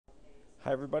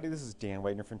Hi everybody, this is Dan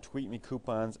Widener from Tweet Me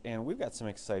Coupons, and we've got some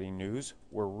exciting news.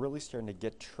 We're really starting to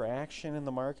get traction in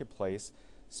the marketplace,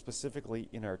 specifically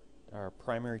in our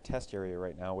primary test area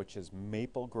right now, which is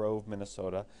Maple Grove,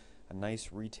 Minnesota, a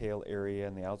nice retail area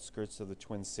in the outskirts of the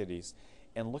Twin Cities.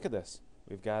 And look at this,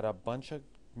 we've got a bunch of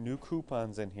new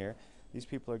coupons in here. These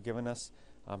people are giving us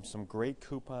some great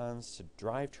coupons to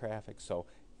drive traffic. So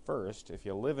first, if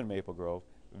you live in Maple Grove,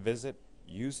 visit,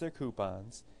 use their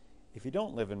coupons. If you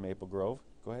don't live in Maple Grove,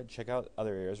 go ahead and check out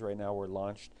other areas. Right now we're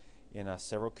launched in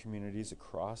several communities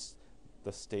across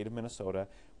the state of Minnesota.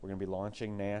 We're going to be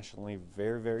launching nationally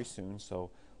very, very soon,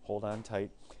 so hold on tight.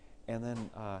 And then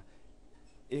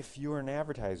if you're an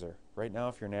advertiser, right now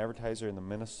if you're an advertiser in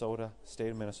the state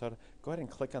of Minnesota, go ahead and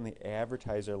click on the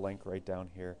advertiser link right down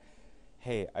here.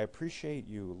 Hey, I appreciate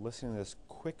you listening to this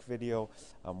quick video.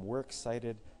 We're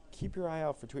excited. Keep your eye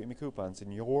out for Tweet Me Coupons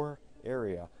in your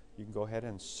area. You can go ahead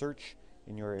and search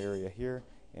in your area here,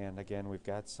 and again we've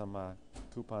got some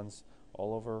coupons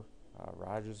all over.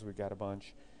 Rogers, we've got a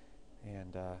bunch,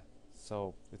 and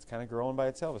so it's kind of growing by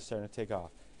itself. It's starting to take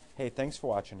off. Hey, thanks for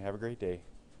watching. Have a great day.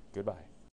 Goodbye.